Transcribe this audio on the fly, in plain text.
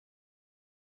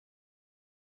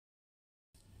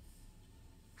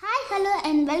Hello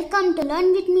and welcome to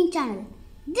Learn With Me channel.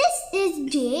 This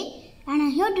is Jay and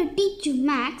I'm here to teach you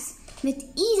maths with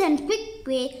ease and quick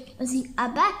way using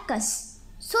abacus.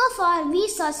 So far we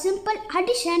saw simple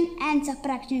addition and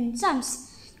subtraction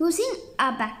sums using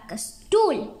abacus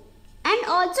tool, and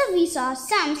also we saw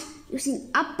sums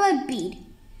using upper bead.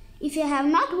 If you have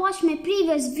not watched my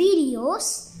previous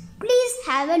videos, please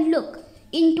have a look.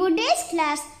 In today's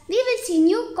class we will see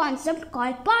new concept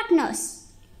called partners.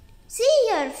 See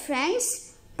here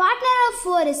friends, partner of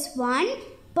 4 is 1,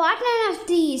 partner of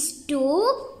 3 is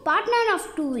 2, partner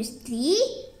of 2 is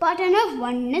 3, partner of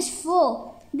 1 is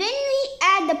 4. When we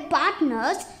add the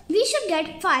partners, we should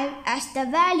get 5 as the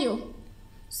value.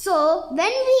 So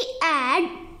when we add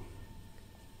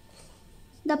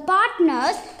the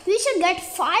partners, we should get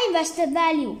 5 as the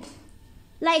value.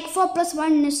 Like 4 plus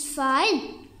 1 is 5,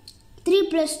 3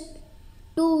 plus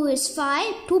 2 is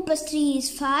 5, 2 plus 3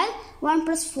 is 5, 1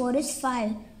 plus 4 is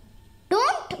 5.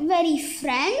 Don't worry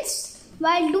friends,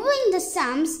 while doing the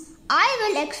sums, I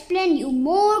will explain you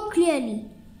more clearly.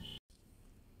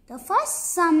 The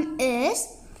first sum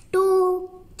is 2,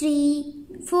 3,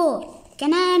 4.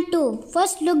 Can I add 2?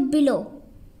 First look below.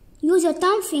 Use your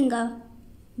thumb finger.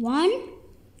 1,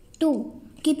 2.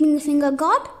 Keeping the finger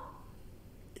got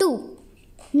 2.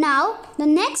 Now the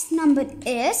next number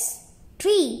is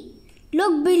 3.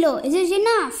 Look below. Is it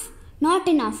enough? Not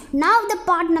enough. Now the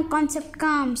partner concept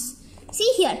comes.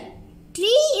 See here. 3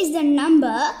 is the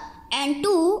number and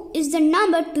 2 is the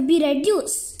number to be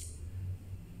reduced.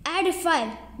 Add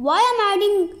 5. Why am I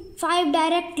adding 5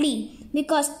 directly?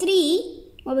 Because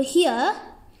 3 over here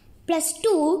plus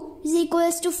 2 is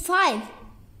equals to 5.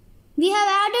 We have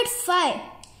added 5.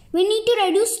 We need to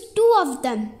reduce 2 of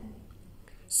them.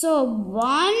 So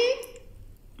 1,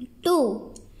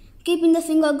 2. Keeping the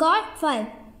finger got 5.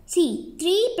 See,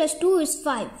 3 plus 2 is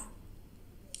 5.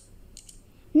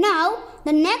 Now,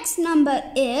 the next number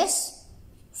is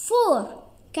 4.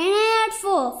 Can I add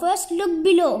 4? First look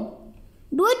below.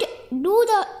 Do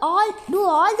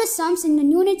all the sums in the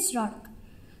units rod.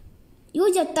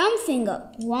 Use your thumb finger.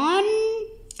 1,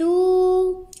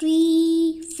 2,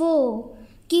 3, 4.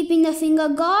 Keeping the finger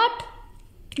got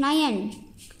 9.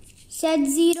 Set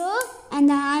 0 and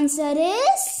the answer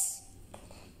is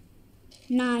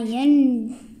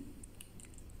 9.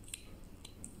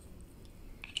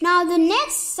 Now the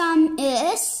next sum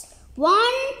is 1,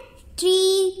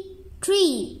 3,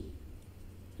 3.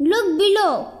 Look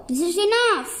below. This is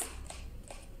enough.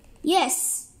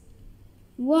 Yes.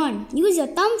 1. Use your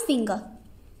thumb finger.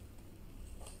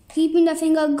 Keeping the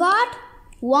finger got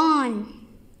 1.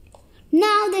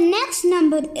 Now the next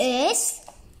number is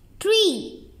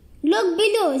 3. Look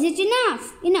below. Is it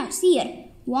enough? Enough. See here.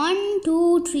 1,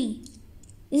 2, 3.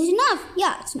 Is it enough?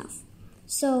 Yeah, it's enough.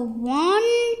 So 1,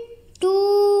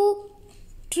 2,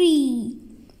 3.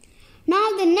 Now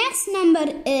the next number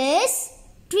is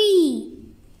 3.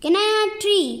 Can I add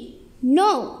 3?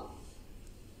 No.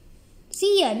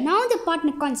 See here. Now the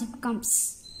partner concept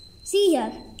comes. See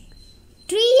here.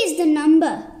 3 is the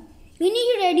number. We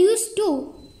need to reduce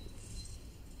 2.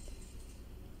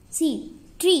 See.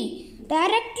 3.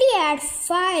 Directly add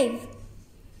 5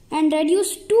 and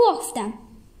reduce 2 of them.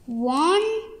 1,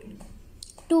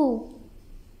 2.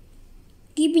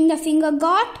 Keeping the finger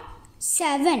got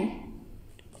 7.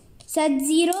 Set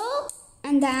 0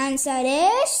 and the answer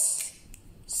is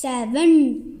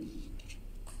 7.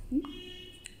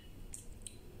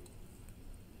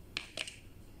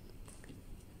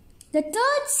 The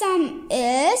third sum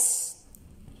is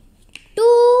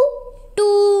 2,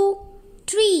 2,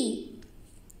 3.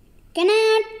 Can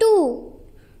I add 2?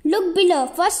 Look below.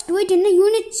 First do it in the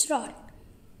units rod.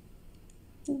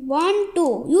 1,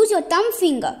 2. Use your thumb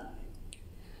finger.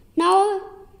 Now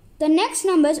the next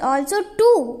number is also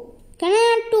 2. Can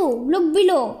I add 2? Look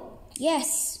below.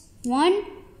 Yes. 1,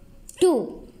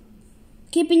 2.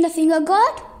 Keeping the finger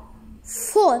got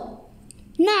 4.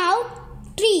 Now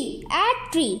 3.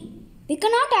 Add 3. We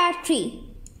cannot add 3.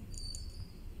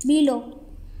 Below.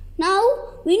 Now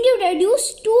we need to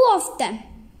reduce 2 of them.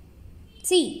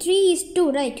 See, 3 is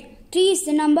 2, right? 3 is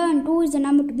the number and 2 is the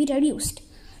number to be reduced.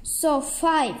 So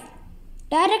 5.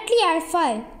 Directly add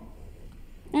 5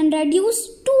 and reduce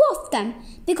 2 of them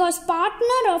because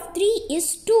partner of 3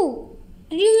 is 2.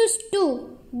 Reduce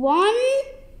 2. 1,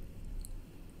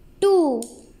 2.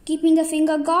 Keeping the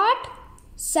finger got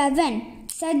 7.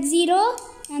 Set 0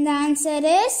 and the answer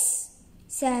is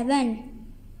 7.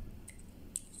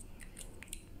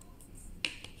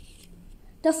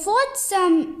 The fourth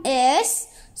sum is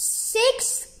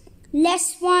 6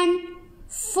 less 1,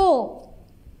 4.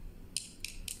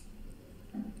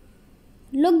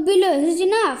 Look below. Is it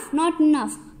enough? Not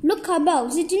enough. Look above.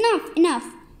 Is it enough? Enough.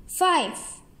 5.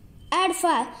 Add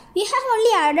 5. We have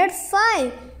only added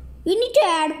 5. We need to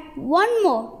add one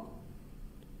more.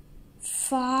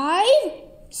 5,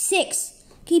 6.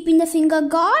 Keeping the finger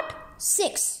guard.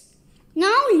 6.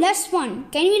 Now less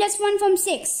 1. Can we less 1 from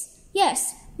 6?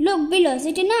 Yes. Look below. Is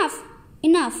it enough?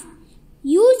 Enough.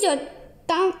 Use your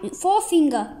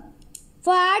forefinger.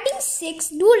 For adding 6,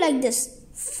 do like this.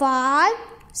 5,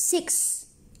 6.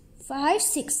 5,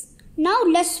 6. Now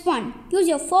less 1. Use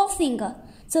your forefinger.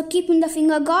 So keeping the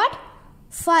finger guard.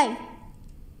 5.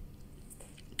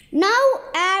 Now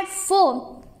add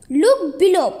 4. Look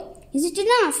below. Is it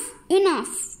enough?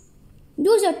 Enough.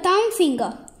 Use your thumb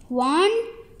finger. 1,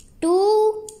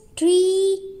 2,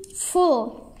 3,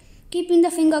 4. Keeping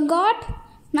the finger guard.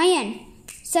 9.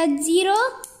 Set 0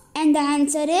 and the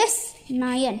answer is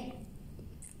 9.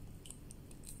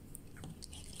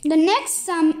 The next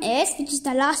sum is, which is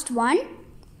the last one,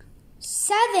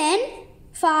 7,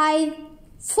 5,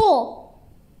 4.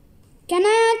 Can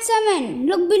I add 7?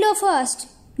 Look below first.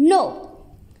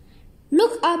 No.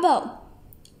 Look above.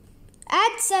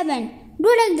 Add 7. Do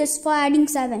like this for adding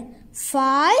 7.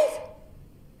 5,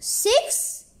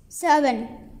 6, 7.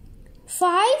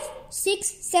 5, 6,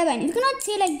 7. You cannot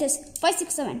say like this. 5,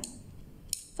 6, 7.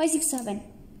 5, 6, 7.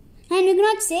 And you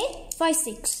cannot say 5,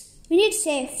 6. We need to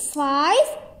say 5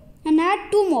 and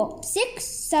add 2 more. 6,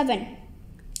 7.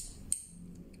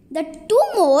 The 2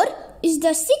 more is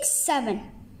the 6, 7.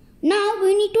 Now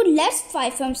we need to less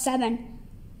 5 from 7.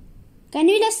 Can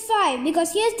we less 5?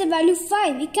 Because here's the value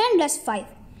 5. We can't less 5.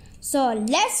 So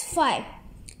less 5.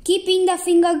 Keeping the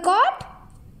finger guard.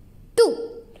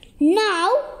 2.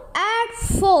 Now add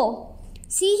 4.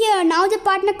 See here, now the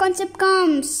partner concept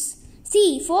comes.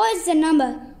 See, 4 is the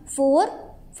number.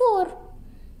 4, 4.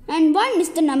 And 1 is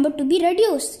the number to be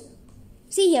reduced.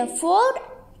 See here, 4,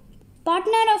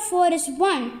 partner of 4 is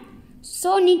 1.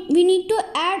 So we need to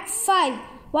add 5.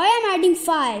 Why am I adding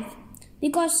 5?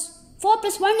 Because 4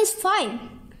 plus 1 is 5.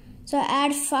 So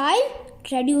add 5,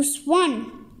 reduce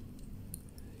 1.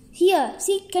 Here,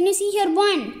 see, can you see here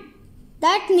 1?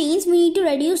 That means we need to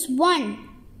reduce 1.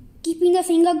 Keeping the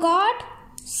finger guard.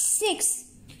 6.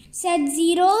 Set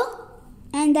 0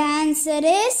 and the answer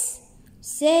is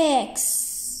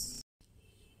 6.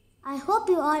 I hope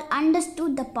you all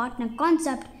understood the partner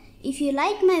concept. If you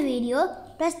like my video,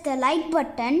 press the like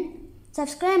button,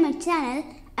 subscribe my channel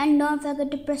and don't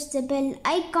forget to press the bell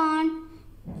icon.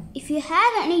 If you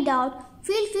have any doubt,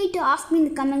 feel free to ask me in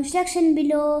the comment section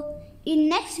below. In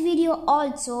next video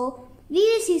also, we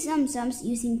will see some sums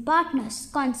using partners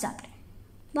concept.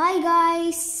 Bye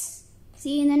guys.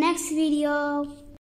 See you in the next video.